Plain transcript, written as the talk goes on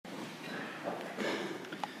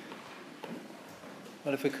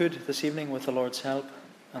Well, if we could this evening, with the Lord's help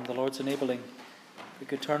and the Lord's enabling, we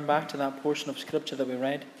could turn back to that portion of Scripture that we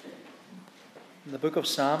read in the book of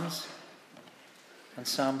Psalms and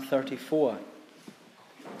Psalm 34.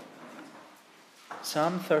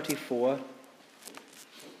 Psalm 34,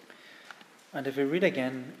 and if we read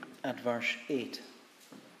again at verse 8.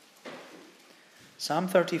 Psalm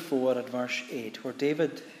 34 at verse 8, where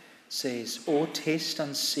David says, "O taste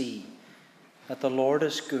and see that the Lord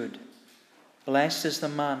is good. Blessed is the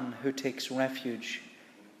man who takes refuge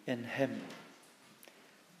in him."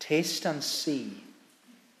 Taste and see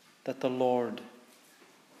that the Lord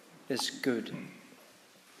is good.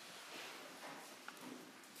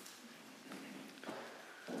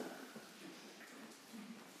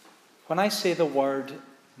 When I say the word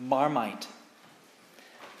Marmite,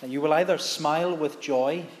 you will either smile with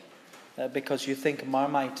joy because you think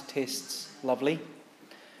Marmite tastes lovely,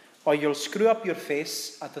 or you'll screw up your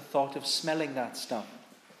face at the thought of smelling that stuff.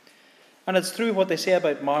 And it's true what they say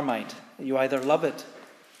about Marmite. You either love it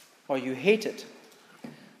or you hate it.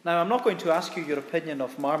 Now, I'm not going to ask you your opinion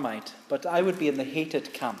of Marmite, but I would be in the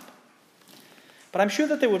hated camp. But I'm sure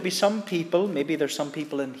that there would be some people, maybe there's some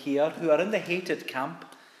people in here, who are in the hated camp,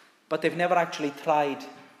 but they've never actually tried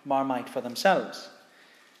Marmite for themselves.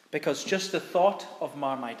 Because just the thought of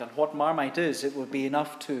Marmite and what Marmite is, it would be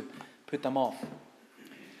enough to put them off.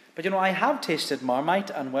 But I have tasted Marmite,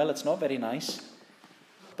 and well, it's not very nice.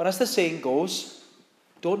 But as the saying goes,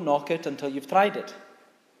 don't knock it until you've tried it.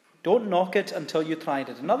 Don't knock it until you tried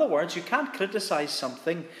it. In other words, you can't criticize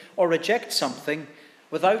something or reject something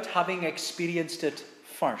without having experienced it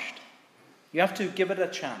first. You have to give it a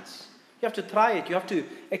chance. You have to try it. You have to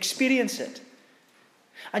experience it.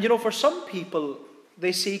 And for some people,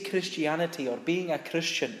 they see Christianity or being a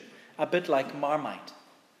Christian a bit like Marmite.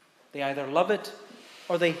 They either love it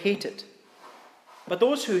or they hate it. But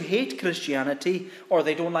those who hate Christianity, or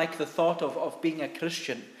they don't like the thought of being a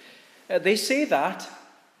Christian, they say that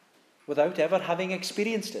without ever having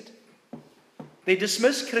experienced it. They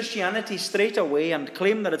dismiss Christianity straight away and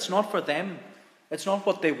claim that it's not for them. It's not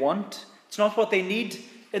what they want. It's not what they need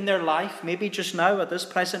in their life, maybe just now at this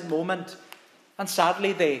present moment. And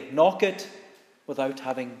sadly, they knock it without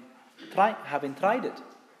having tried it.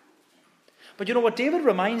 But what David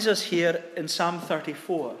reminds us here in Psalm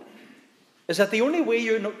 34 is that the only way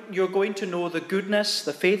you're going to know the goodness,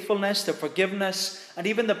 the faithfulness, the forgiveness, and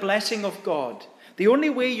even the blessing of God, the only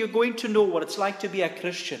way you're going to know what it's like to be a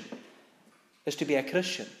Christian is to be a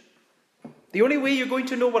Christian. The only way you're going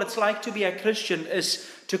to know what it's like to be a Christian is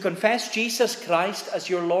to confess Jesus Christ as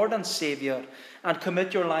your Lord and Savior and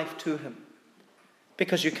commit your life to Him.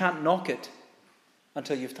 Because you can't knock it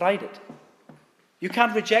until you've tried it. You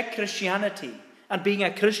can't reject Christianity and being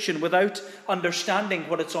a Christian without understanding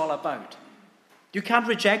what it's all about. You can't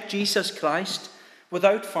reject Jesus Christ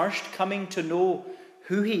without first coming to know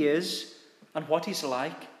who He is and what He's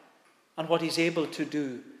like and what He's able to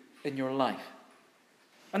do in your life.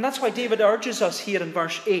 And that's why David urges us here in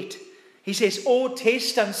verse 8. He says, "Oh,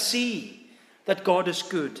 taste and see that God is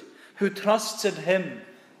good. Who trusts in Him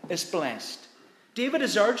is blessed." David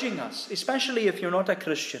is urging us, especially if you're not a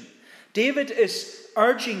Christian, David is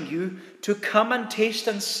urging you to come and taste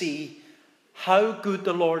and see how good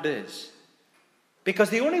the Lord is. Because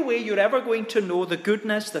the only way you're ever going to know the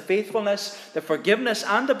goodness, the faithfulness, the forgiveness,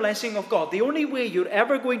 and the blessing of God, the only way you're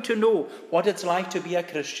ever going to know what it's like to be a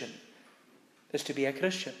Christian is to be a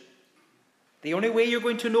Christian. The only way you're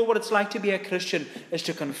going to know what it's like to be a Christian is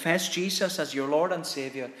to confess Jesus as your Lord and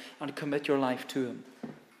Savior and commit your life to Him.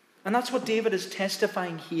 And that's what David is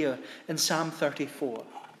testifying here in Psalm 34.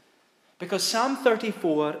 Because Psalm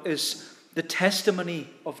 34 is the testimony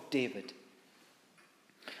of David.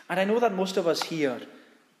 And I know that most of us here,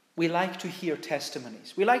 we like to hear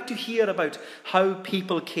testimonies. We like to hear about how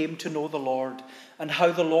people came to know the Lord and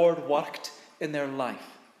how the Lord worked in their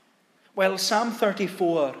life. Well, Psalm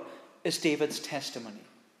 34 is David's testimony.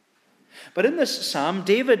 But in this psalm,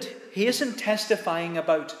 David, he isn't testifying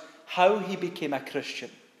about how he became a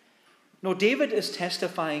Christian. No, David is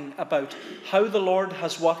testifying about how the Lord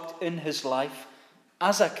has worked in his life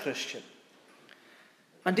as a Christian.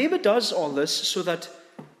 And David does all this so that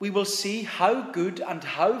we will see how good and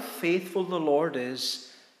how faithful the Lord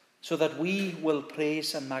is, so that we will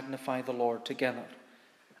praise and magnify the Lord together.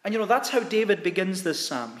 And that's how David begins this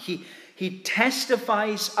psalm. He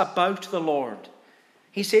testifies about the Lord.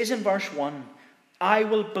 He says in verse 1, "I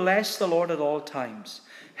will bless the Lord at all times.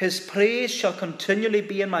 His praise shall continually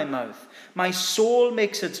be in my mouth. My soul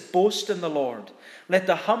makes its boast in the Lord. Let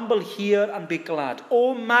the humble hear and be glad.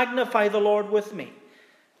 Oh, magnify the Lord with me,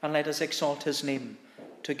 and let us exalt His name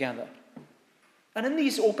together." And in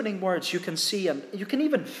these opening words, you can see and you can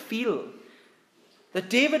even feel that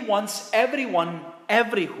David wants everyone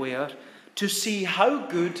everywhere to see how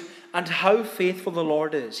good and how faithful the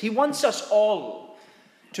Lord is. He wants us all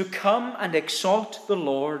to come and exalt the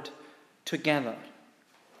Lord together.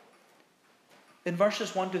 In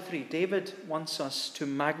verses 1 to 3, David wants us to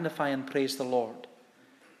magnify and praise the Lord.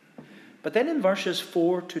 But then in verses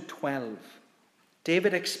 4 to 12,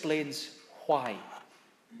 David explains why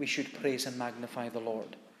we should praise and magnify the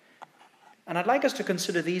Lord. And I'd like us to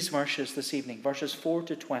consider these verses this evening, verses 4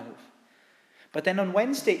 to 12. But then on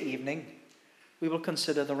Wednesday evening, we will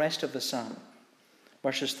consider the rest of the psalm,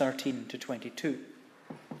 verses 13 to 22.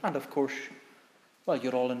 And of course, well,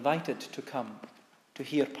 you're all invited to come to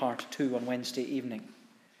hear part 2 on Wednesday evening.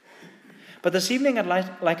 But this evening,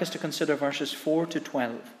 I'd like us to consider verses 4 to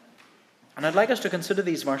 12. And I'd like us to consider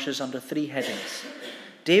these verses under 3 headings: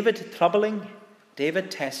 David troubling, David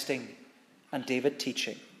testing, and David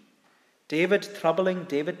teaching. David troubling,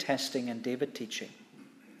 David testing, and David teaching.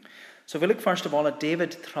 So if we look first of all at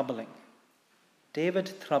David troubling.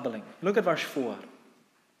 David troubling. Look at verse 4.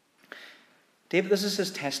 David, this is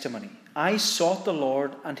his testimony. I sought the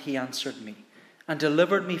Lord, and he answered me, and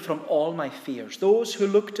delivered me from all my fears. Those who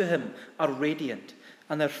look to him are radiant,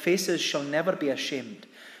 and their faces shall never be ashamed.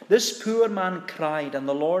 This poor man cried, and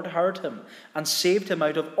the Lord heard him, and saved him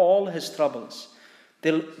out of all his troubles.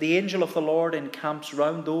 The angel of the Lord encamps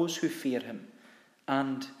round those who fear him,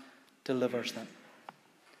 and delivers them.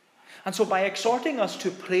 And so by exhorting us to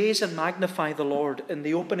praise and magnify the Lord in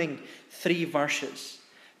the opening 3 verses,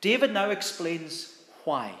 David now explains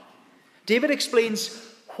why. David explains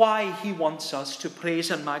why he wants us to praise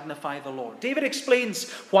and magnify the Lord. David explains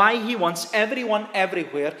why he wants everyone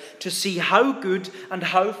everywhere to see how good and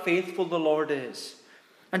how faithful the Lord is.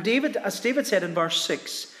 And David, as David said in verse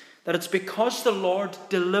 6, that it's because the Lord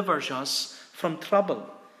delivers us from trouble.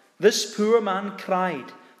 This poor man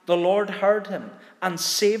cried, the Lord heard him and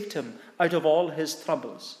saved him out of all his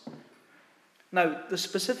troubles. Now, the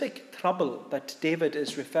specific trouble that David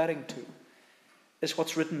is referring to is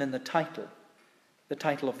what's written in the title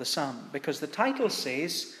of the psalm, because the title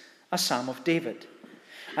says a psalm of David.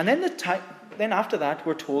 And then after that,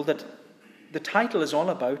 we're told that the title is all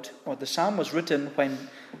about, or the psalm was written when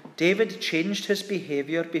David changed his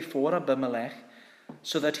behavior before Abimelech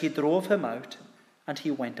so that he drove him out and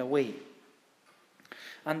he went away.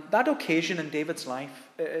 And that occasion in David's life,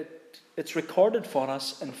 it's recorded for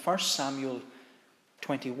us in 1 Samuel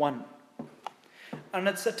 21. And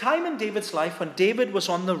it's a time in David's life when David was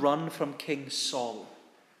on the run from King Saul.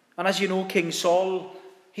 And as you know, King Saul,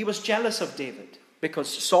 he was jealous of David because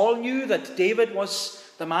Saul knew that David was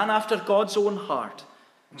the man after God's own heart.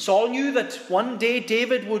 Saul knew that one day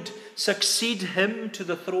David would succeed him to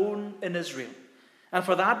the throne in Israel. And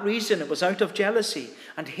for that reason, it was out of jealousy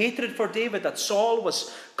and hatred for David that Saul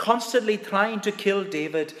was constantly trying to kill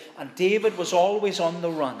David, and David was always on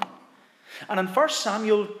the run. And in 1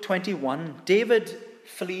 Samuel 21, David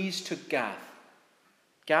flees to Gath.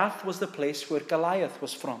 Gath was the place where Goliath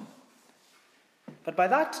was from. But by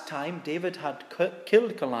that time, David had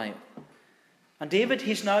killed Goliath. And David,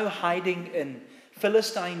 he's now hiding in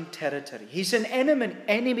Philistine territory. He's in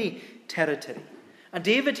enemy territory. And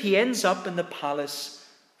David, he ends up in the palace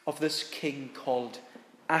of this king called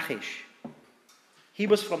Achish. He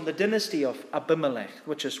was from the dynasty of Abimelech,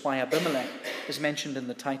 which is why Abimelech is mentioned in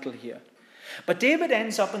the title here. But David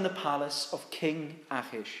ends up in the palace of King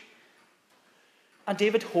Achish. And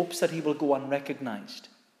David hopes that he will go unrecognized.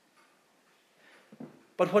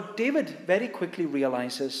 But what David very quickly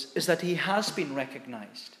realizes is that he has been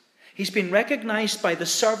recognized. He's been recognized by the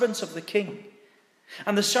servants of the king.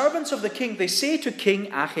 And the servants of the king, they say to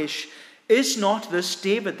King Achish, "Is not this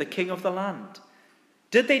David, the king of the land?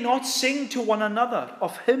 Did they not sing to one another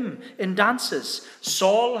of him in dances?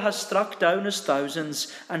 Saul has struck down his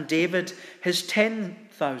thousands, and David his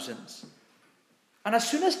 10,000s. And as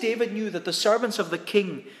soon as David knew that the servants of the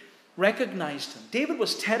king recognized him, David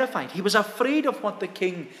was terrified. He was afraid of what the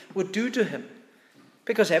king would do to him,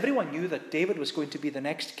 because everyone knew that David was going to be the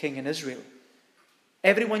next king in Israel.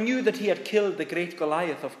 Everyone knew that he had killed the great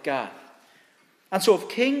Goliath of Gath. And so if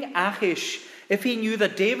King Achish, if he knew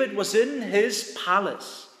that David was in his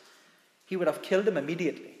palace, he would have killed him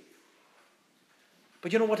immediately.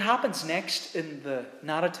 But you know what happens next in the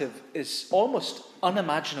narrative is almost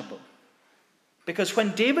unimaginable. Because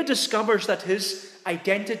when David discovers that his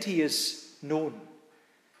identity is known,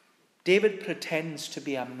 David pretends to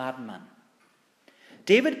be a madman.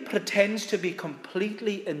 David pretends to be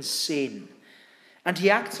completely insane. And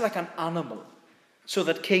he acts like an animal so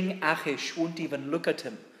that King Achish won't even look at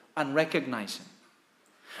him and recognize him.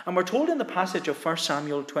 And we're told in the passage of 1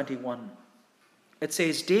 Samuel 21, it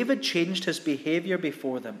says, David changed his behavior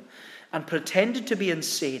before them and pretended to be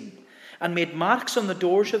insane and made marks on the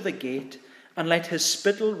doors of the gate and let his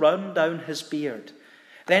spittle run down his beard.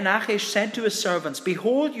 Then Achish said to his servants,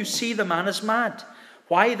 Behold, you see the man is mad.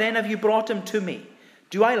 Why then have you brought him to me?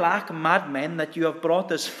 Do I lack madmen that you have brought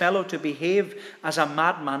this fellow to behave as a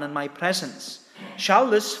madman in my presence? Shall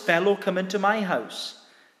this fellow come into my house?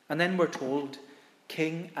 And then we're told,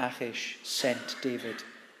 King Achish sent David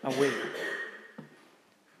away.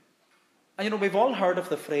 And we've all heard of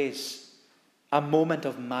the phrase, a moment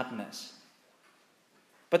of madness.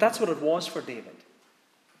 But that's what it was for David.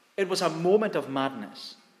 It was a moment of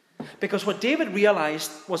madness. Because what David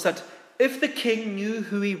realized was that if the king knew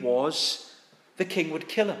who he was, the king would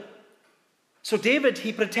kill him. So David,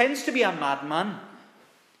 he pretends to be a madman.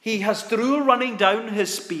 He has drool running down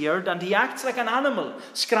his beard and he acts like an animal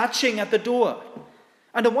scratching at the door.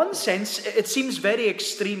 And in one sense, it seems very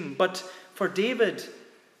extreme, but for David,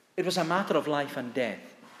 it was a matter of life and death.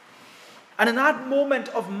 And in that moment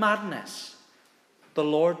of madness, the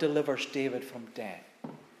Lord delivers David from death.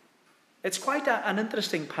 It's quite an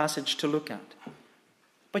interesting passage to look at.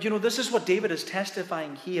 But this is what David is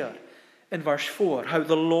testifying here in verse 4, how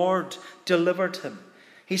the Lord delivered him.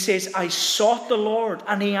 He says, I sought the Lord,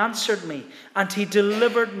 and he answered me, and he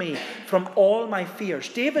delivered me from all my fears.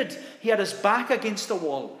 David, he had his back against the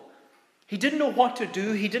wall. He didn't know what to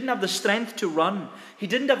do. He didn't have the strength to run. He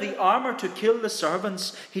didn't have the armor to kill the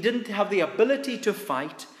servants. He didn't have the ability to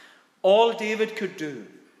fight. All David could do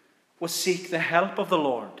was seek the help of the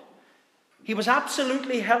Lord. He was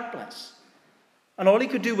absolutely helpless. And all he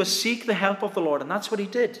could do was seek the help of the Lord. And that's what he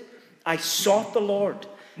did. I sought the Lord,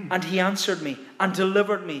 and he answered me and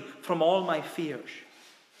delivered me from all my fears.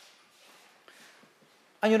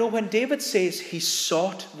 And when David says he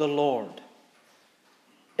sought the Lord,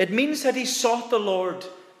 it means that he sought the Lord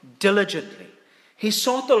diligently. He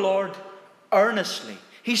sought the Lord earnestly.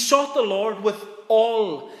 He sought the Lord with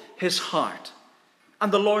all his heart.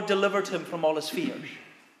 And the Lord delivered him from all his fears.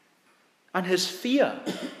 And his fear,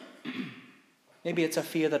 maybe it's a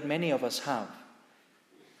fear that many of us have,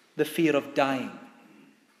 the fear of dying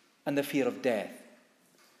and the fear of death.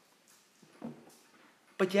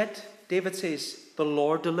 But yet, David says, the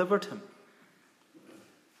Lord delivered him.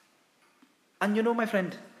 And my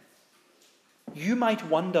friend, you might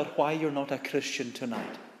wonder why you're not a Christian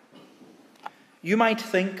tonight. You might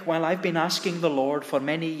think, well, I've been asking the Lord for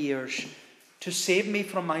many years to save me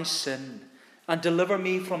from my sin and deliver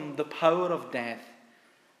me from the power of death.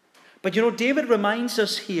 But David reminds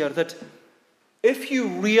us here that if you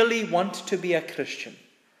really want to be a Christian,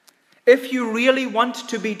 if you really want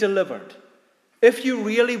to be delivered, if you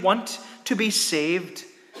really want to be saved,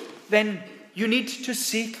 then you need to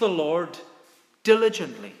seek the Lord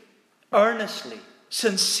diligently, earnestly,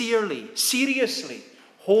 sincerely, seriously,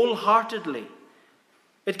 wholeheartedly.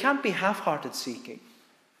 It can't be half-hearted seeking.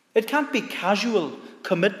 It can't be casual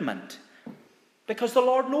commitment, because the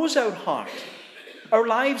Lord knows our heart. Our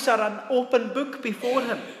lives are an open book before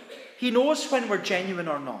him. He knows when we're genuine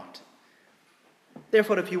or not.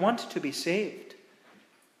 Therefore, if you want to be saved,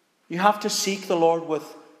 you have to seek the Lord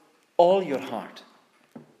with all your heart.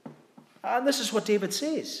 And this is what David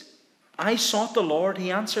says. I sought the Lord,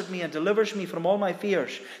 he answered me and delivers me from all my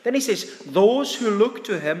fears. Then he says, those who look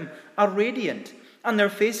to him are radiant, and their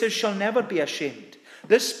faces shall never be ashamed.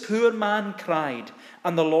 This poor man cried,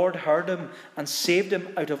 and the Lord heard him and saved him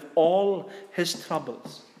out of all his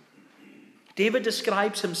troubles. David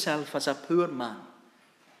describes himself as a poor man.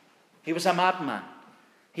 He was a madman.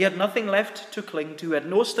 He had nothing left to cling to. He had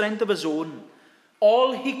no strength of his own.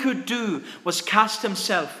 All he could do was cast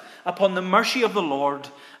himself upon the mercy of the Lord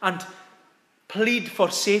and plead for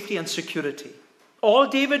safety and security. All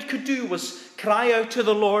David could do was cry out to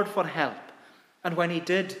the Lord for help. And when he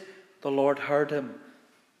did, the Lord heard him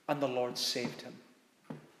and the Lord saved him.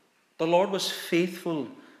 The Lord was faithful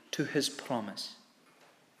to his promise.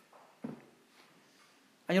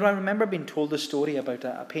 And I remember being told the story about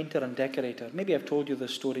a painter and decorator. Maybe I've told you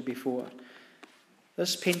this story before.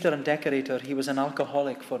 This painter and decorator, he was an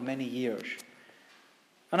alcoholic for many years.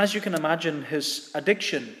 And as you can imagine, his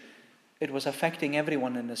addiction, it was affecting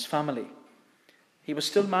everyone in his family. He was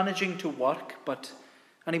still managing to work,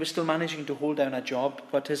 and he was still managing to hold down a job,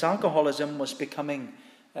 but his alcoholism was becoming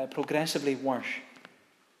progressively worse.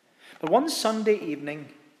 But one Sunday evening,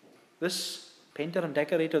 this painter and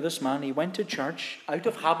decorator, this man, he went to church out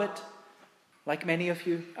of habit, like many of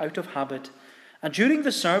you, out of habit. And during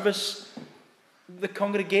the service, the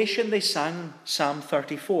congregation, they sang Psalm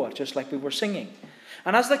 34, just like we were singing.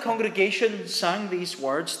 And as the congregation sang these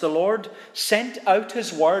words, the Lord sent out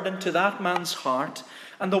his word into that man's heart.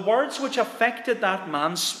 And the words which affected that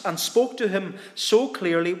man and spoke to him so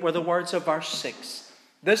clearly were the words of verse 6.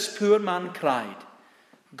 This poor man cried.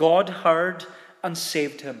 God heard and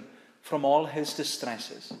saved him from all his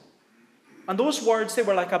distresses. And those words, they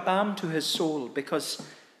were like a balm to his soul, because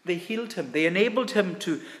they healed him. They enabled him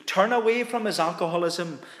to turn away from his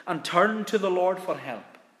alcoholism and turn to the Lord for help.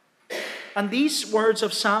 And these words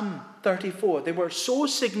of Psalm 34, they were so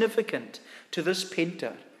significant to this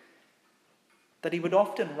painter that he would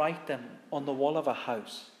often write them on the wall of a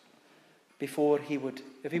house before he would,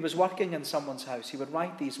 if he was working in someone's house, he would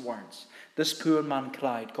write these words. This poor man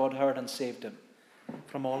cried, God heard and saved him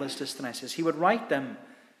from all his distresses. He would write them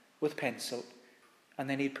with pencil, and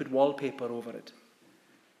then he'd put wallpaper over it.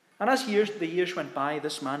 And as the years went by,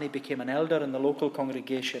 this man, he became an elder in the local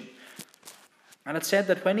congregation. And it said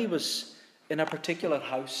that when he was in a particular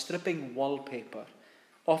house stripping wallpaper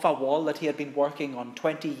off a wall that he had been working on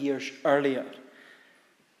 20 years earlier,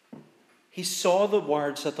 he saw the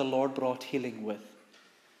words that the Lord brought healing with.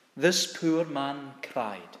 This poor man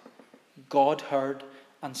cried. God heard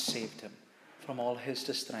and saved him from all his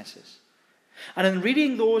distresses. And in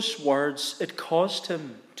reading those words, it caused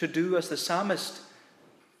him to do as the psalmist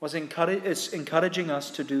is encouraging us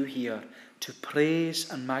to do here, to praise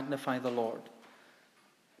and magnify the Lord.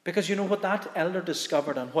 Because you know what that elder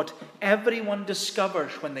discovered, and what everyone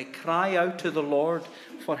discovers when they cry out to the Lord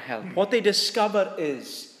for help. What they discover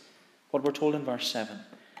is what we're told in verse 7.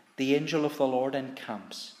 The angel of the Lord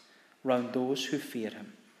encamps round those who fear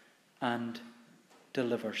him and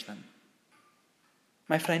delivers them.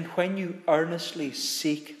 My friend, when you earnestly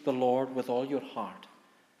seek the Lord with all your heart,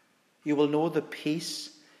 you will know the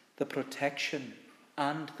peace, the protection,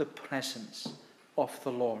 and the presence of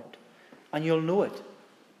the Lord. And you'll know it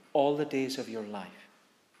all the days of your life.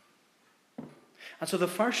 And so the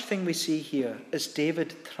first thing we see here is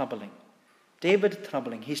David troubling. David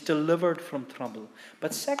troubling. He's delivered from trouble.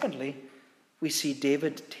 But secondly, we see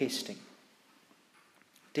David tasting.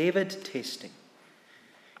 David tasting.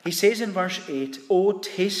 He says in verse 8, "O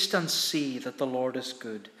taste and see that the Lord is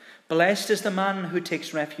good. Blessed is the man who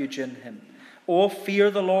takes refuge in him. O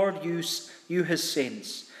fear the Lord, you his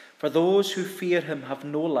saints, for those who fear him have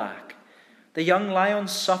no lack. The young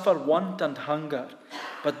lions suffer want and hunger,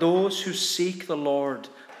 but those who seek the Lord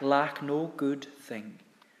lack no good thing."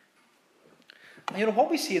 And you know, what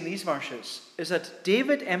we see in these verses is that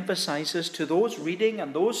David emphasizes to those reading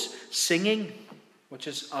and those singing, which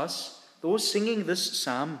is us, those singing this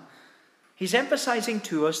psalm, he's emphasizing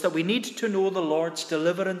to us that we need to know the Lord's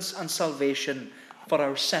deliverance and salvation for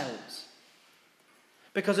ourselves.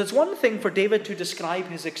 Because it's one thing for David to describe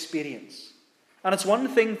his experience. And it's one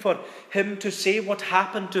thing for him to say what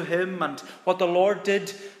happened to him and what the Lord did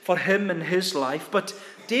for him in his life. But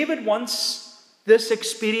David wants this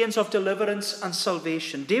experience of deliverance and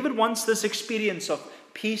salvation. David wants this experience of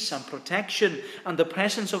peace and protection and the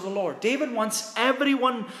presence of the Lord. David wants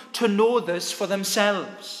everyone to know this for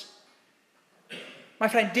themselves. My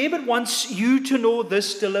friend, David wants you to know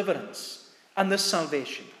this deliverance and this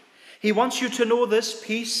salvation. He wants you to know this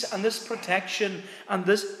peace and this protection and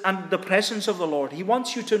the presence of the Lord. He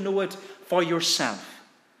wants you to know it for yourself.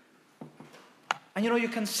 And you know, you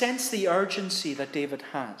can sense the urgency that David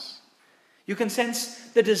has. You can sense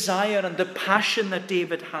the desire and the passion that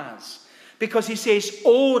David has. Because he says,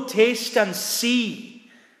 "Oh, taste and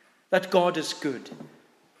see that God is good.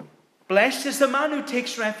 Blessed is the man who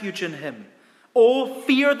takes refuge in him. Oh,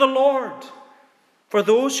 fear the Lord, for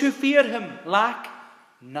those who fear him lack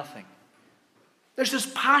nothing." There's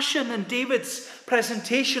this passion in David's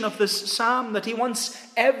presentation of this psalm that he wants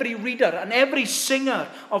every reader and every singer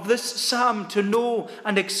of this psalm to know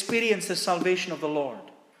and experience the salvation of the Lord.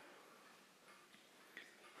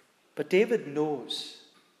 But David knows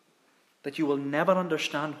that you will never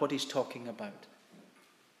understand what he's talking about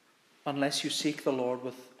unless you seek the Lord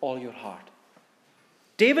with all your heart.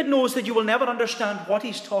 David knows that you will never understand what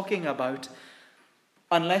he's talking about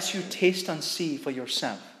unless you taste and see for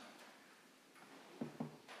yourself.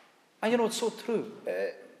 And you know, it's so true,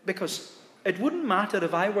 because it wouldn't matter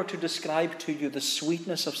if I were to describe to you the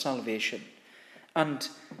sweetness of salvation and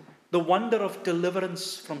the wonder of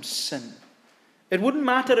deliverance from sin. It wouldn't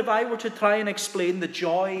matter if I were to try and explain the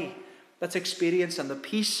joy that's experienced and the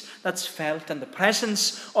peace that's felt and the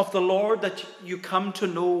presence of the Lord that you come to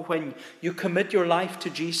know when you commit your life to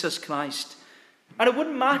Jesus Christ. And it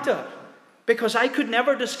wouldn't matter, because I could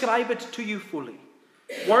never describe it to you fully.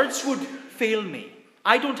 Words would fail me.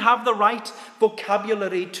 I don't have the right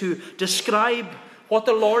vocabulary to describe what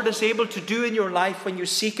the Lord is able to do in your life when you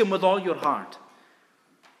seek him with all your heart.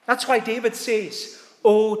 That's why David says,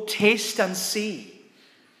 "Oh, taste and see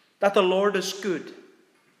that the Lord is good.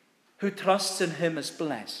 Who trusts in him is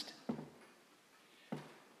blessed."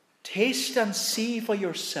 Taste and see for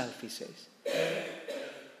yourself, he says.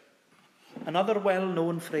 Another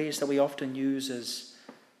well-known phrase that we often use is,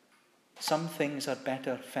 "Some things are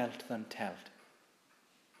better felt than told."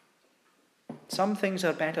 Some things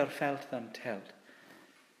are better felt than told.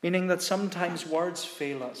 Meaning that sometimes words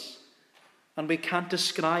fail us, and we can't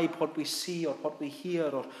describe what we see or what we hear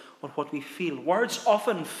or what we feel. Words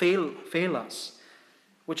often fail us,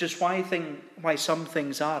 which is why some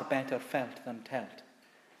things are better felt than told.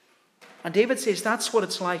 And David says that's what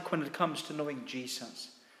it's like when it comes to knowing Jesus.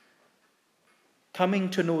 Coming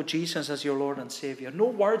to know Jesus as your Lord and Savior. No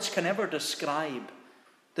words can ever describe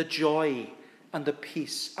the joy and the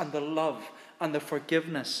peace and the love and the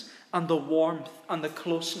forgiveness and the warmth and the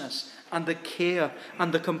closeness and the care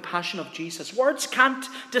and the compassion of Jesus. Words can't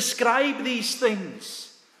describe these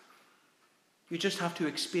things. You just have to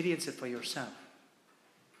experience it for yourself.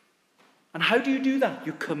 And how do you do that?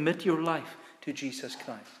 You commit your life to Jesus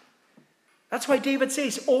Christ. That's why David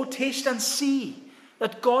says, "Oh, taste and see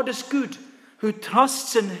that God is good. Who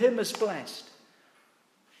trusts in him is blessed."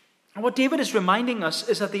 And what David is reminding us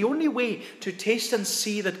is that the only way to taste and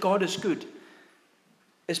see that God is good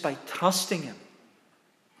is by trusting him.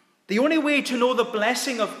 The only way to know the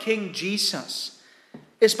blessing of King Jesus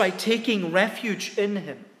is by taking refuge in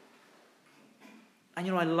him. And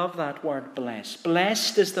I love that word, blessed.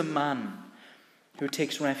 Blessed is the man who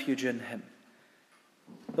takes refuge in him.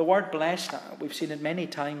 The word blessed, we've seen it many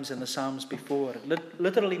times in the Psalms before. It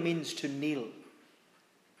literally means to kneel,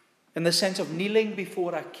 in the sense of kneeling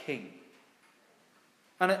before a king.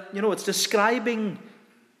 And it's describing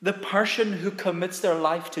the person who commits their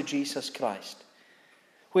life to Jesus Christ.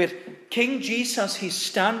 Where King Jesus, he's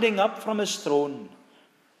standing up from his throne,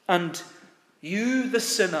 and you, the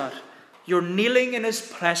sinner, you're kneeling in his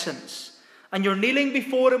presence, and you're kneeling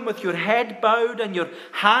before him with your head bowed and your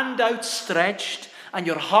hand outstretched, and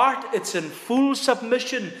your heart, it's in full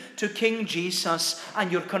submission to King Jesus, and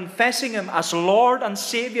you're confessing him as Lord and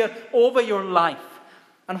Savior over your life.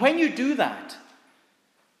 And when you do that,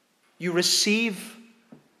 you receive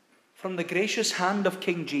from the gracious hand of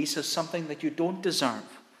King Jesus something that you don't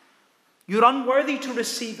deserve. You're unworthy to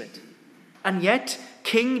receive it. And yet,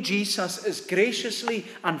 King Jesus is graciously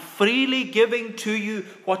and freely giving to you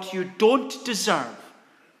what you don't deserve.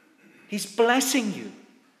 He's blessing you,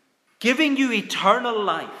 giving you eternal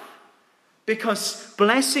life, because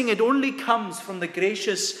blessing, it only comes from the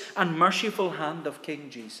gracious and merciful hand of King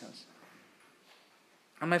Jesus.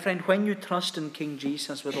 And my friend, when you trust in King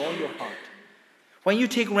Jesus with all your heart, when you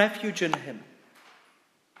take refuge in him,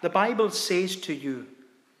 the Bible says to you,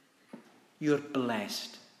 you're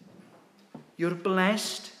blessed. You're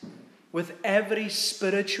blessed with every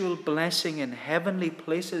spiritual blessing in heavenly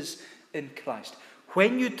places in Christ.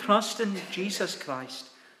 When you trust in Jesus Christ,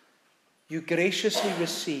 you graciously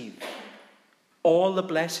receive all the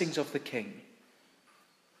blessings of the King.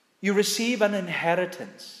 You receive an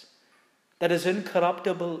inheritance that is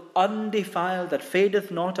incorruptible, undefiled, that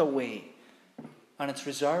fadeth not away, and it's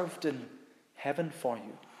reserved in heaven for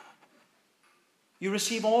you. You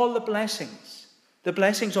receive all the blessings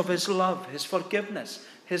of his love, his forgiveness,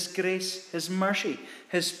 his grace, his mercy,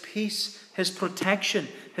 his peace, his protection,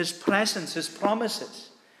 his presence, his promises.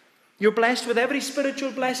 You're blessed with every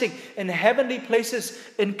spiritual blessing in heavenly places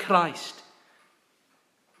in Christ.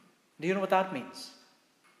 Do you know what that means?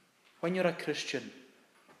 When you're a Christian,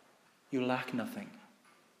 you lack nothing.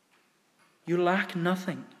 You lack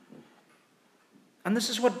nothing. And this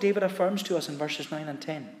is what David affirms to us in verses 9 and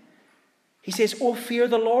 10. He says, "Oh, fear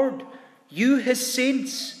the Lord, you his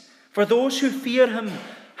saints, for those who fear him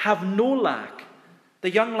have no lack. The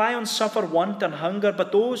young lions suffer want and hunger,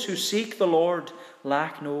 but those who seek the Lord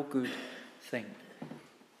lack no good thing."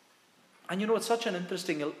 And it's such an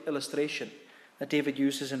interesting illustration that David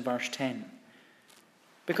uses in verse 10.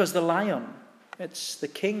 Because the lion, it's the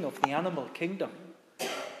king of the animal kingdom.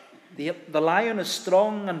 The lion is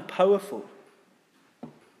strong and powerful.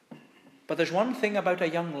 But there's one thing about a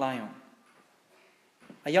young lion.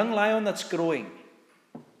 A young lion that's growing,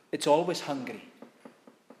 it's always hungry.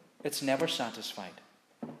 It's never satisfied.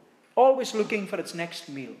 Always looking for its next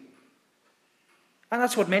meal. And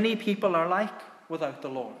that's what many people are like without the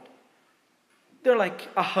Lord. They're like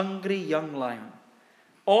a hungry young lion.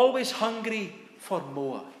 Always hungry for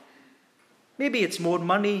more. Maybe it's more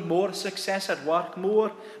money, more success at work,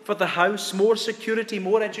 more for the house, more security,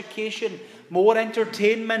 more education, more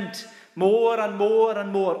entertainment, more and more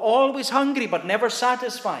and more. Always hungry but never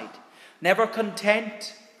satisfied, never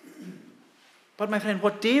content. But my friend,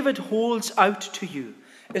 what David holds out to you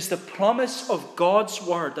is the promise of God's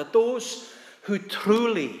word that those who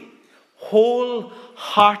truly,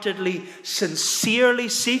 wholeheartedly, sincerely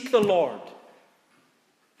seek the Lord,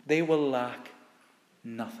 they will lack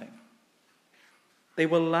nothing. They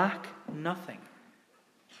will lack nothing.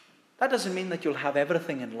 That doesn't mean that you'll have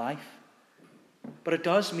everything in life, but it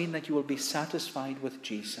does mean that you will be satisfied with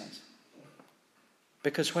Jesus.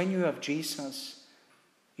 Because when you have Jesus,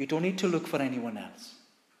 you don't need to look for anyone else.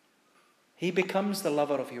 He becomes the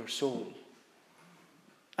lover of your soul.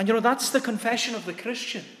 And that's the confession of the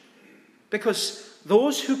Christian. Because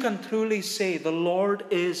those who can truly say, the Lord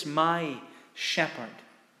is my shepherd,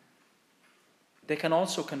 they can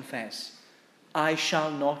also confess, I shall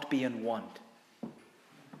not be in want.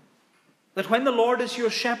 That when the Lord is your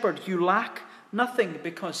shepherd, you lack nothing,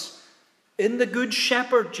 because in the good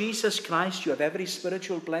shepherd, Jesus Christ, you have every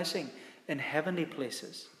spiritual blessing in heavenly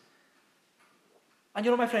places. And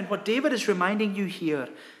my friend, what David is reminding you here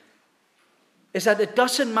is that it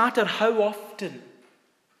doesn't matter how often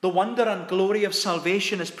the wonder and glory of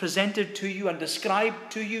salvation is presented to you and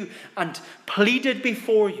described to you and pleaded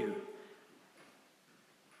before you.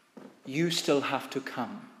 You still have to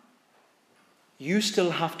come. You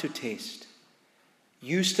still have to taste.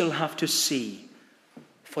 You still have to see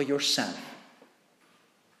for yourself.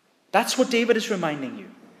 That's what David is reminding you.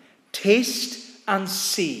 Taste and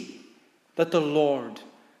see that the Lord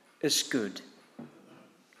is good.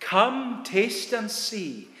 Come, taste and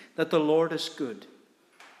see that the Lord is good.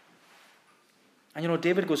 And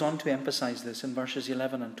David goes on to emphasize this in verses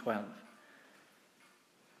 11 and 12.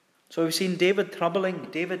 So we've seen David troubling,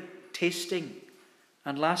 David tasting,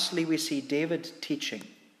 and lastly we see David teaching.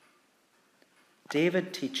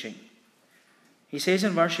 David teaching. He says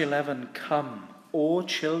in verse 11, Come, O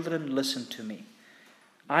children, listen to me.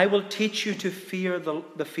 I will teach you to fear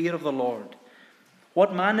the fear of the Lord.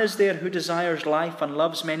 What man is there who desires life and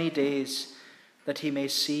loves many days, that he may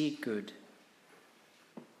see good?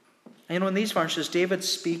 And in these verses, David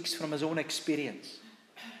speaks from his own experience.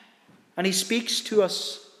 And he speaks to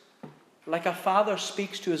us like a father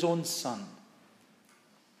speaks to his own son.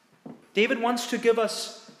 David wants to give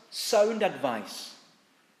us sound advice.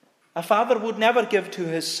 A father would never give to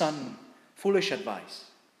his son foolish advice.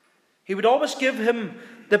 He would always give him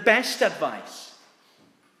the best advice.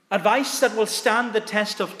 Advice that will stand the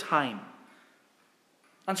test of time.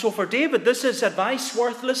 And so for David, this is advice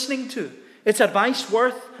worth listening to. It's advice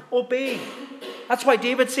worth obeying. That's why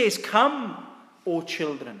David says, Come, O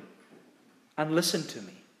children, and listen to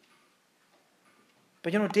me.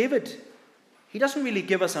 But David, he doesn't really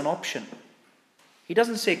give us an option. He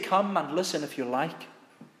doesn't say, Come and listen if you like.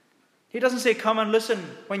 He doesn't say, Come and listen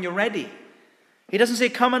when you're ready. He doesn't say,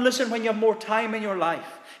 Come and listen when you have more time in your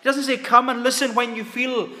life. He doesn't say, Come and listen when you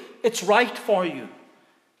feel it's right for you.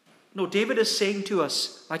 No, David is saying to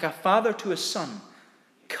us, like a father to his son,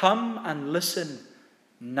 Come and listen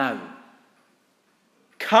now.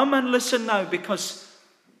 Come and listen now, because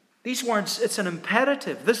these words, it's an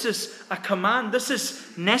imperative. This is a command. This is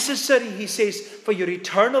necessary, he says, for your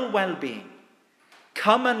eternal well-being.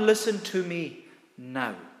 Come and listen to me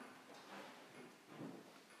now.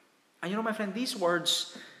 And my friend, these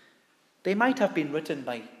words, they might have been written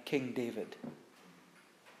by King David,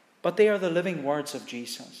 but they are the living words of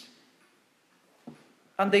Jesus.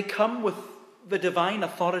 And they come with the divine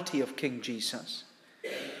authority of King Jesus,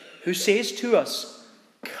 who says to us,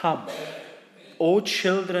 Come, O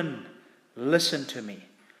children, listen to me.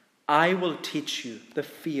 I will teach you the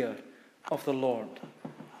fear of the Lord.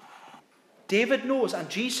 David knows, and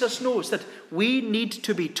Jesus knows, that we need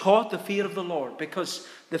to be taught the fear of the Lord, because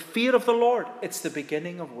the fear of the Lord, it's the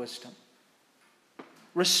beginning of wisdom.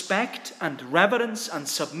 Respect and reverence and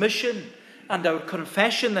submission and our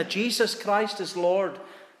confession that Jesus Christ is Lord,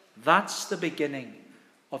 that's the beginning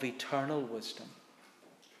of eternal wisdom.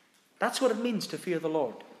 That's what it means to fear the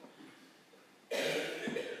Lord.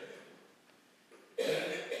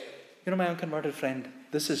 My unconverted friend,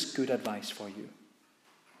 this is good advice for you.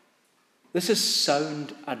 This is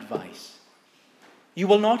sound advice. You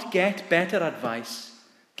will not get better advice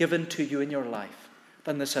given to you in your life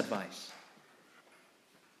than this advice.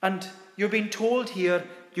 And you're being told here,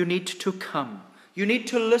 you need to come. You need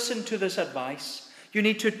to listen to this advice. You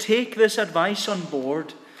need to take this advice on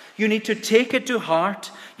board. You need to take it to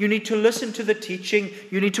heart. You need to listen to the teaching.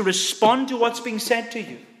 You need to respond to what's being said to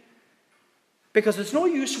you. Because it's no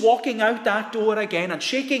use walking out that door again and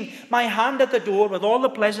shaking my hand at the door with all the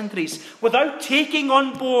pleasantries without taking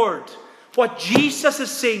on board what Jesus is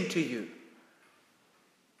saying to you.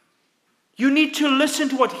 You need to listen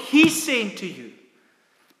to what he's saying to you.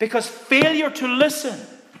 Because failure to listen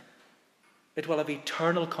it will have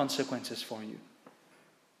eternal consequences for you.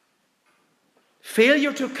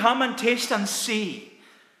 Failure to come and taste and see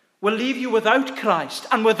will leave you without Christ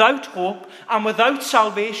and without hope and without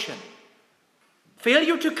salvation.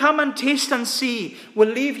 Failure to come and taste and see will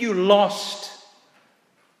leave you lost.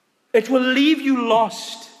 It will leave you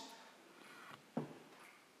lost.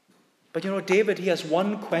 But you know, David, he has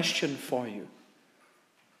one question for you.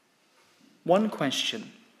 One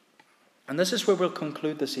question. And this is where we'll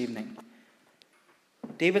conclude this evening.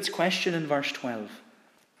 David's question in verse 12.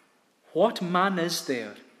 What man is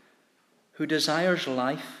there who desires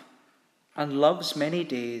life and loves many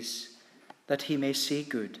days that he may see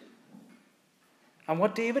good? And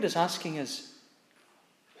what David is asking is,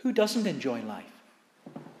 who doesn't enjoy life?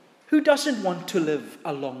 Who doesn't want to live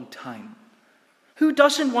a long time? Who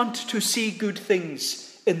doesn't want to see good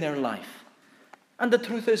things in their life? And the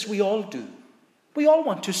truth is, we all do. We all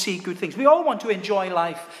want to see good things. We all want to enjoy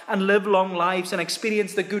life and live long lives and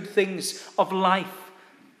experience the good things of life.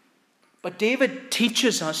 But David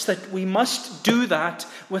teaches us that we must do that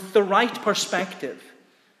with the right perspective.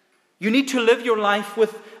 You need to live your life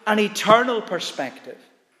with an eternal perspective.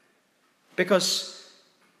 Because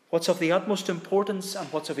what's of the utmost importance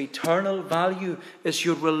and what's of eternal value is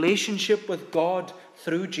your relationship with God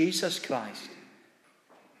through Jesus Christ.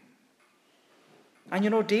 And you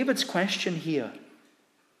know, David's question here,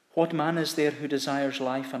 what man is there who desires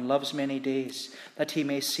life and loves many days that he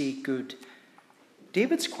may see good?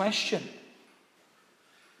 David's question,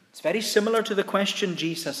 it's very similar to the question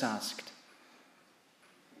Jesus asked.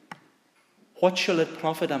 What shall it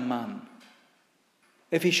profit a man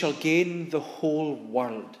if he shall gain the whole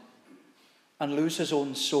world and lose his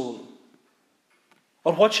own soul?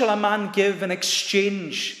 Or what shall a man give in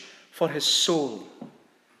exchange for his soul?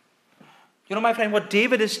 You know, my friend, what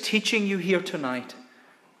David is teaching you here tonight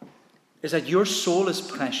is that your soul is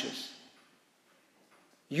precious.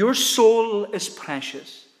 Your soul is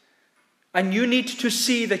precious. And you need to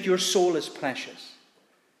see that your soul is precious.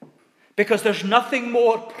 Because there's nothing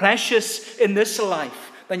more precious in this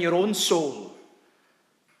life than your own soul.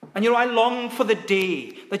 And you know, I long for the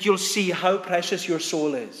day that you'll see how precious your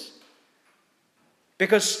soul is.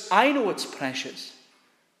 Because I know it's precious.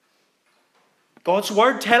 God's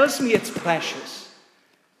word tells me it's precious.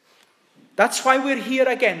 That's why we're here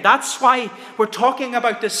again. That's why we're talking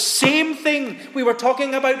about the same thing we were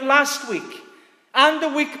talking about last week and the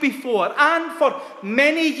week before and for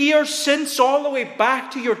many years since, all the way back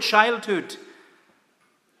to your childhood.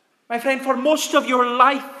 My friend, for most of your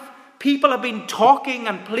life, people have been talking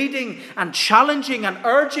and pleading and challenging and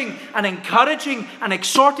urging and encouraging and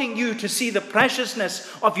exhorting you to see the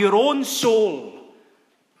preciousness of your own soul.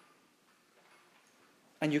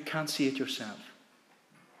 And you can't see it yourself.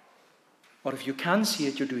 Or if you can see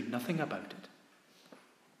it, you're doing nothing about it.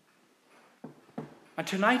 And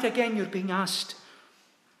tonight again you're being asked,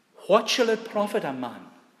 what shall it profit a man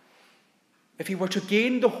if he were to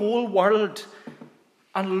gain the whole world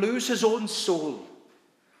and lose his own soul?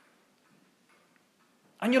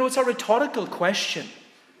 And you know, it's a rhetorical question,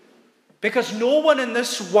 because no one in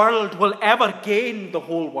this world will ever gain the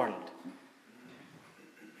whole world.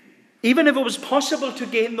 Even if it was possible to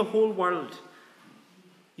gain the whole world,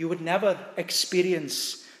 you would never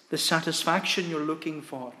experience the satisfaction you're looking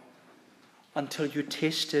for until you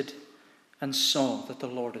tasted and saw that the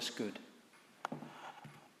Lord is good.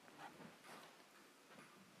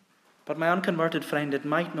 But my unconverted friend, it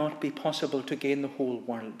might not be possible to gain the whole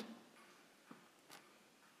world.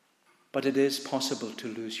 But it is possible to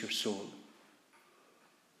lose your soul.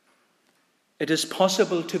 It is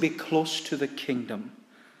possible to be close to the kingdom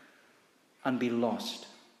and be lost.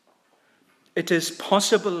 It is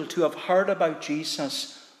possible to have heard about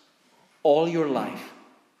Jesus all your life,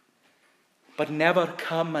 but never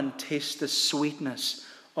come and taste the sweetness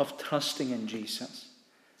of trusting in Jesus.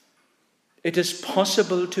 It is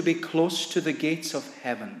possible to be close to the gates of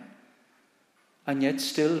heaven and yet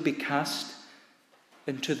still be cast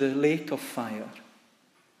into the lake of fire.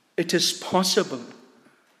 It is possible.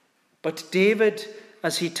 But David,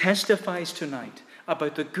 as he testifies tonight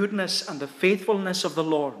about the goodness and the faithfulness of the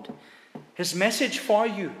Lord, his message for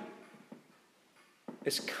you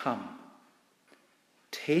is, come,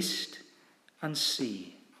 taste and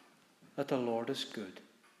see that the Lord is good.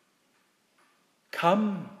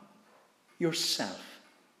 Come yourself.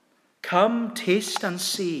 Come, taste and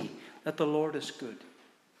see that the Lord is good.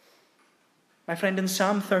 My friend, in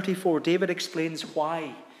Psalm 34, David explains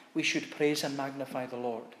why we should praise and magnify the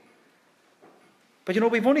Lord. But you know,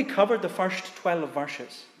 we've only covered the first 12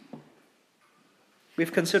 verses.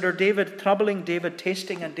 We've considered David troubling, David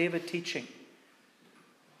tasting, and David teaching.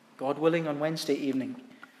 God willing, on Wednesday evening,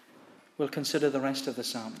 we'll consider the rest of the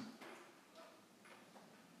psalm.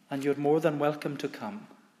 And you're more than welcome to come.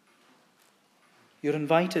 You're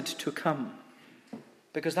invited to come,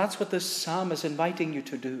 because that's what this psalm is inviting you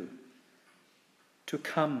to do. To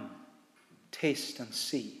come, taste and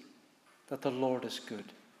see that the Lord is good.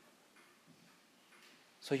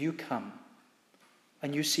 So you come,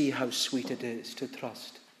 and you see how sweet it is to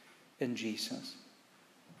trust in Jesus.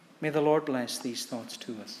 May the Lord bless these thoughts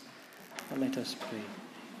to us. And let us pray.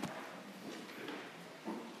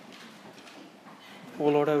 O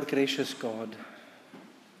Lord, our gracious God,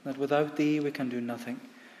 that without Thee we can do nothing,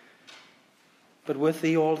 but with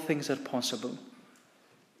Thee all things are possible.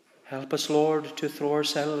 Help us, Lord, to throw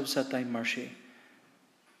ourselves at Thy mercy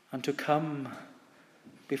and to come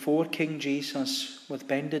before King Jesus with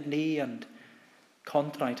bended knee and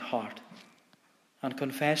contrite heart, and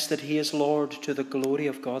confess that He is Lord to the glory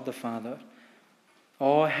of God the Father.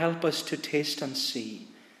 Oh, help us to taste and see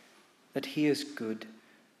that He is good,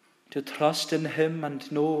 to trust in Him and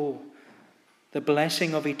know the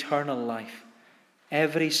blessing of eternal life,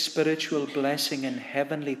 every spiritual blessing in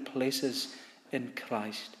heavenly places in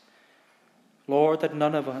Christ. Lord, that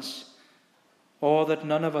none of us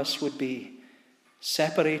would be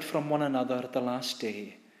separate from one another at the last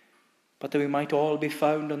day, but that we might all be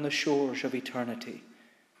found on the shores of eternity,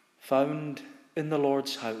 found in the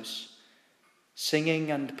Lord's house,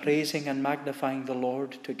 singing and praising and magnifying the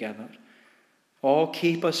Lord together. Oh,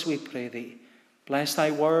 keep us, we pray Thee. Bless Thy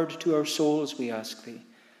word to our souls, we ask Thee.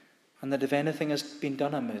 And that if anything has been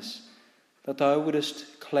done amiss, that Thou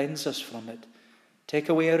wouldest cleanse us from it. Take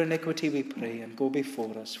away our iniquity, we pray, and go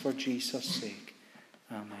before us for Jesus' sake.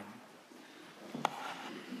 Amen.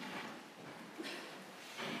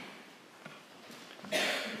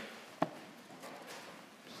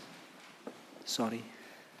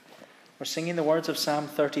 We're singing the words of Psalm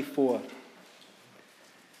 34.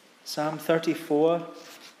 Psalm 34,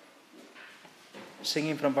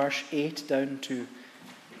 singing from verse 8 down to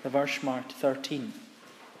the verse marked 13.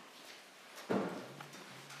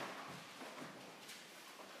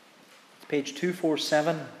 Page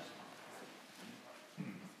 247,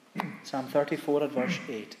 Psalm 34 at verse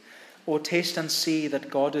 8. O taste and see that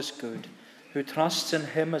God is good. Who trusts in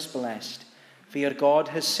Him is blessed. Fear God,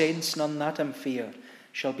 His saints, none that Him fear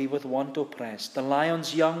shall be with want oppressed. The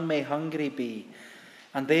lion's young may hungry be,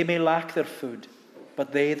 and they may lack their food,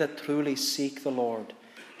 but they that truly seek the Lord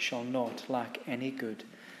shall not lack any good.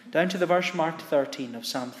 Down to the verse marked 13 of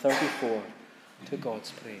Psalm 34, to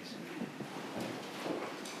God's praise.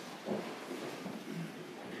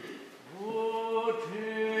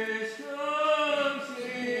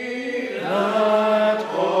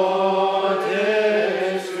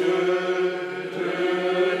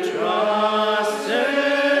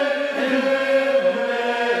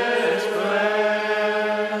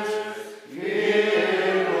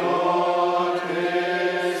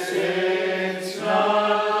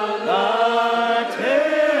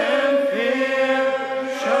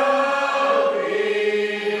 Shall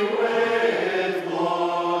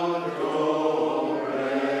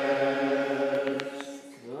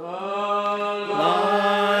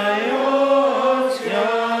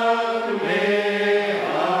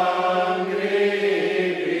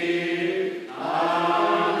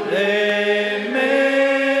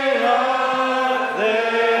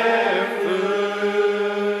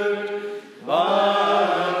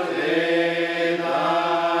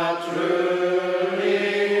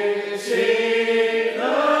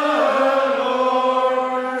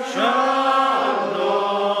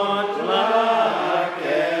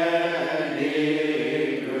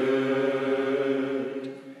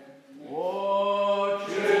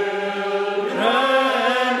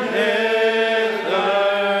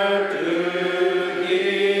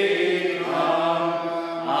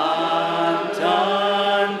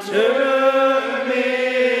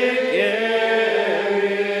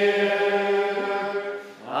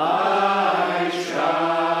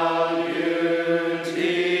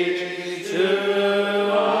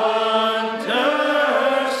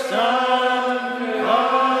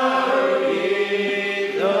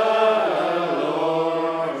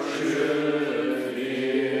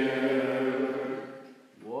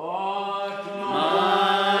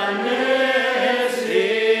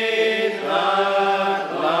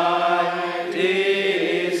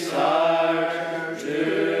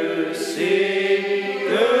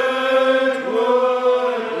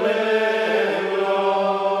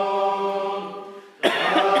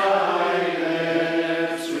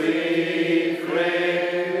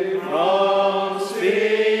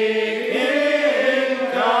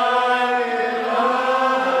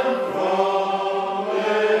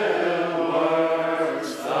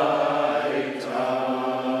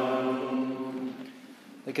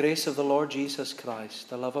grace of the Lord Jesus Christ,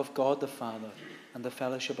 the love of God the Father, and the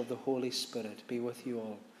fellowship of the Holy Spirit be with you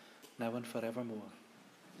all, now and forevermore.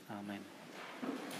 Amen.